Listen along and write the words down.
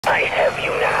have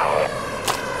you now.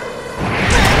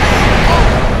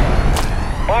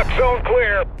 Box zone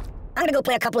clear. I'm gonna go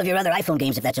play a couple of your other iPhone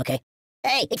games if that's okay.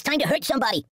 Hey, it's time to hurt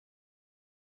somebody.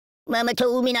 Mama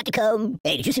told me not to come.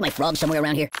 Hey, did you see my frog somewhere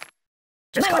around here?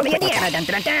 Just call me Indiana. Dun,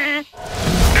 dun, dun, dun.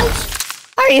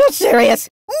 Ouch! Are you serious?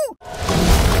 Ooh.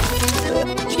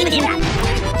 Give me that.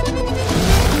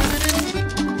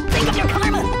 Think of your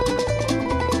karma.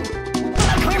 What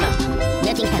about karma?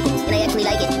 Nothing happens, and I actually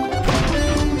like it.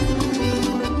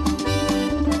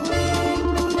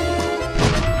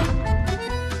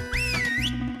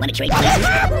 Wanna trade places?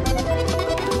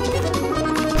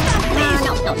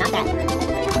 No, not that.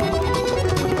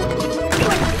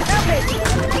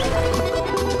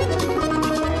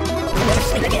 I'll never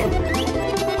sleep again.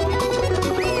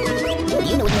 Ooh, do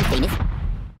you know anyone's famous?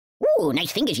 Ooh,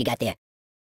 nice fingers you got there.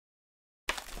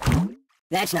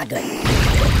 That's not good.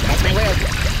 That's my world.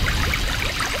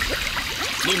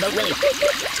 Steamboat Willie.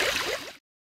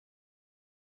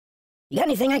 You got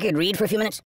anything I could read for a few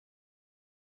minutes?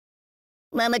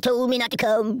 Mama told me not to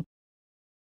come.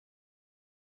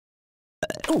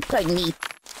 Oh, pardon me.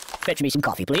 Fetch me some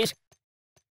coffee, please.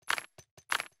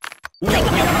 My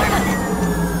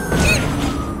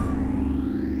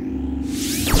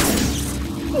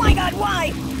God,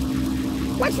 why?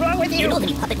 What's wrong with you? You know of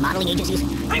any puppet modeling agencies?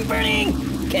 I'm burning!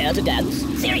 Care to dance?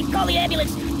 Siri, call the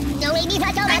ambulance. No, Amy,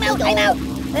 that's all. I'm out.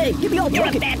 Hey, give me all. You're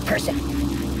a bad person.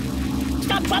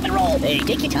 Stop, drop, and roll. Hey,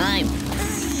 take your time.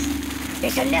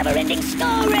 It's a never-ending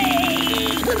story!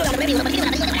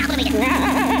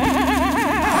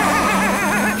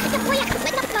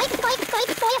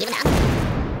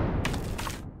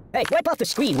 Hey, wipe off the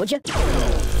screen, would you?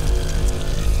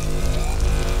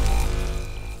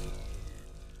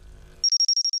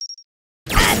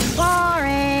 That's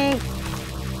boring!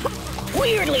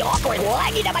 Weirdly awkward.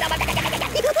 I'm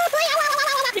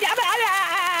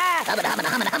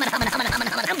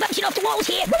bouncing off the walls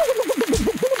here!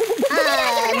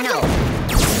 No.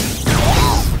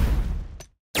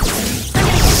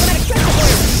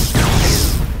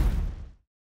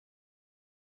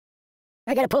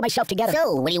 I gotta pull myself together.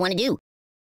 So, what do you want to do?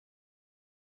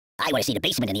 I want to see the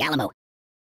basement in the Alamo.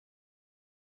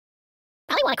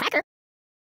 Probably want a cracker.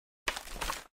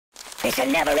 It's a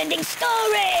never-ending story!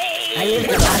 I live in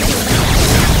a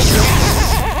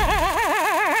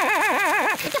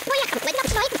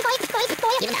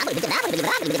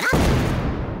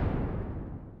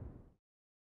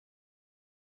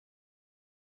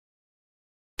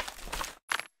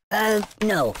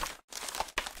no.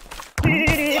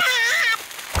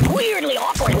 Weirdly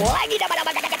awkward. I'm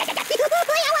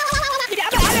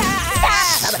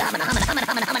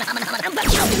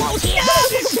bouncing off the walls here.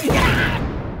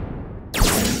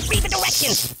 Read the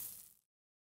directions.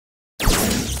 I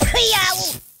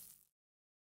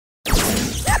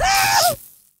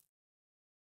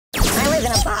live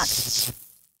in a box.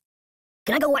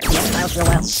 Can I go watch the X-Files for a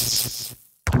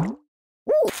while?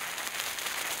 Woo.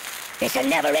 It's a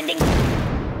never-ending...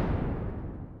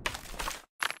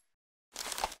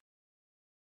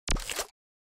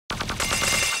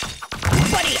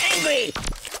 Buddy angry!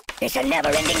 It's a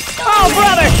never-ending story! Oh,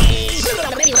 brother!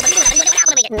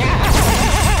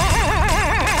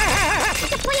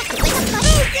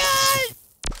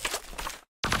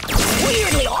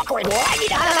 Weirdly awkward.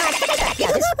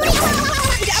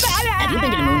 Have you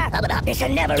been to the moon? It's a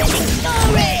never-ending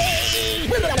story!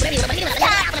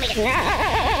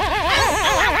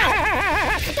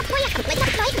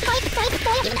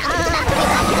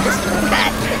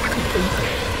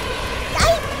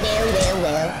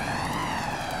 Well.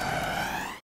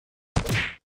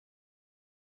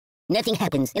 Nothing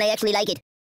happens, and I actually like it.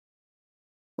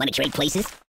 Wanna trade places?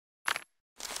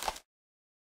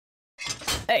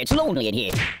 Hey, it's lonely in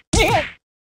here.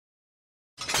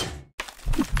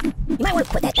 You might want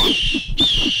to put that back.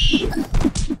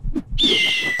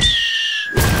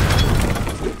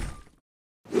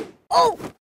 Oh!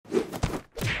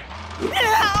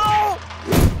 No!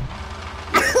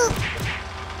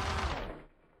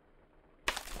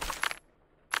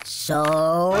 So...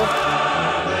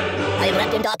 I am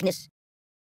wrapped in darkness.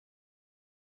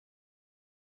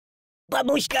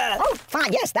 Babushka! Oh,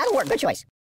 fine, yes, that'll work. Good choice.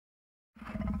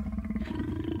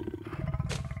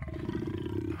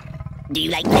 Do you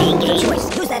like playing games? Good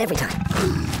choice. Use that every time.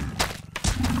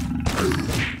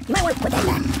 You might want to put that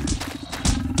back.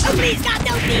 Oh, please, stop!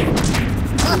 No, please!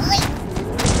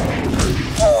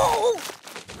 Oh!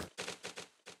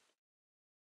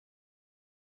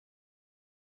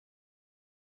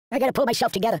 I gotta pull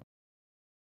myself together.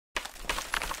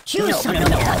 Choose no. Well,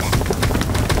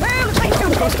 looks like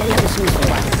I'm supposed to have the snooze for a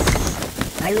while.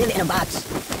 I live in a box.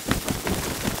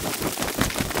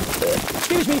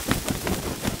 Excuse me.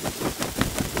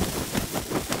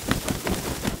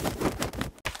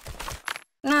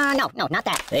 No, not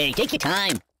that. Hey, take your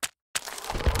time.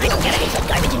 I don't get any some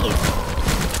garbage in here.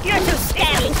 You're too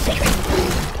scary, secret.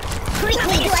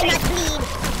 Quickly, do I not bleed?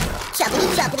 Choppity,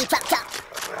 choppity, chop, chop.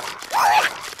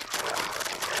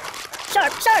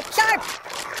 Sharp, sharp, sharp.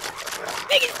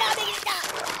 Biggest stop, biggest stop.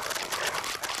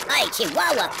 Hey,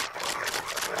 Chihuahua.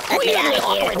 Let me out of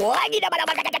here.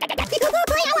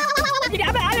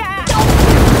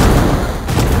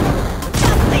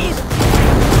 Stop, please.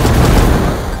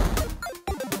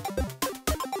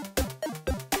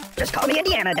 Just call me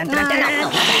Indiana. Dun, dun, dun, dun. No.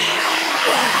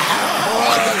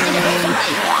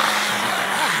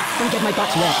 Don't get my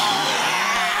box wet.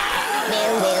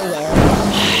 Well.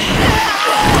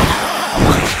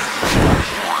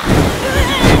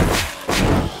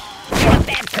 You're a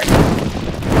bad person.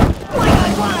 My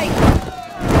God, why?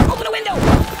 Open the window.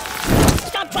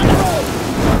 Stop trying to roll.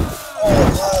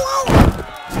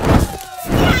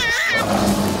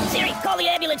 Siri, call the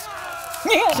ambulance.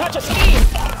 Such a scheme.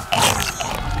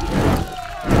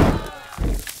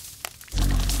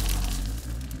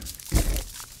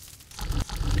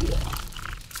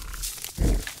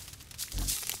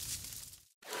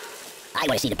 I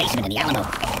want to see the basement in the Alamo.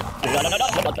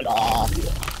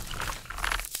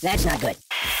 That's not good.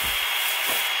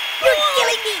 You're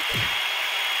killing me!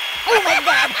 Oh my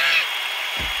God!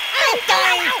 I'm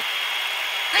dying!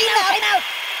 I'm out!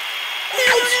 No!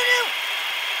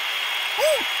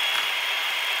 Ooh.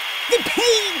 The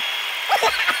pain!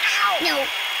 No!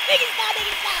 Make it stop!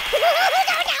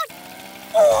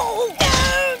 Oh,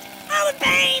 down! Oh, the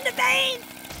pain!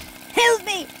 Help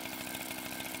me!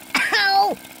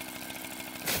 Ow!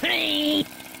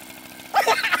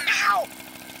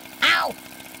 Ow!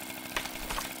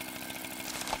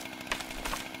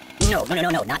 No,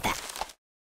 not that.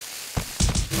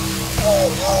 Oh!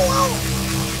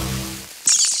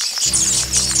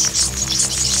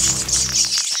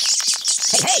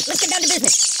 Hey, let's get down to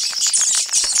business.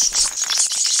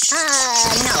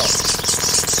 No.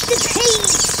 The pain!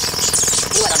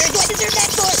 What on earth do I deserve that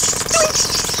for?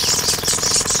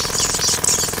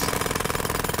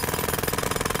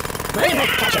 Mind if I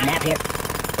catch a nap here?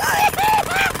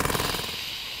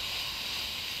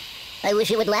 I wish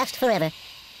it would last forever.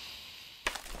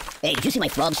 Hey, did you see my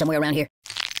frog somewhere around here?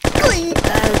 No. Oh,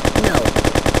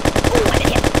 I did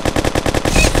hit.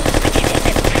 I can't hit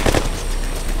this.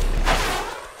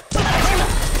 What about karma?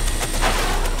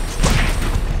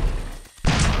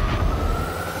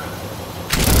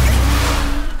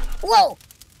 Whoa!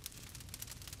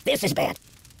 This is bad.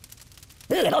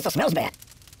 Ooh, it also smells bad.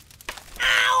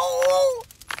 Ow!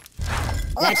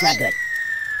 That's not good.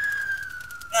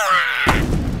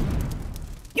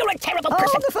 You're a terrible person.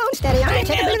 Hold the phone steady. I'm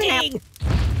melting.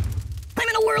 I'm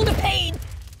in a world of pain.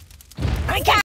 I can't.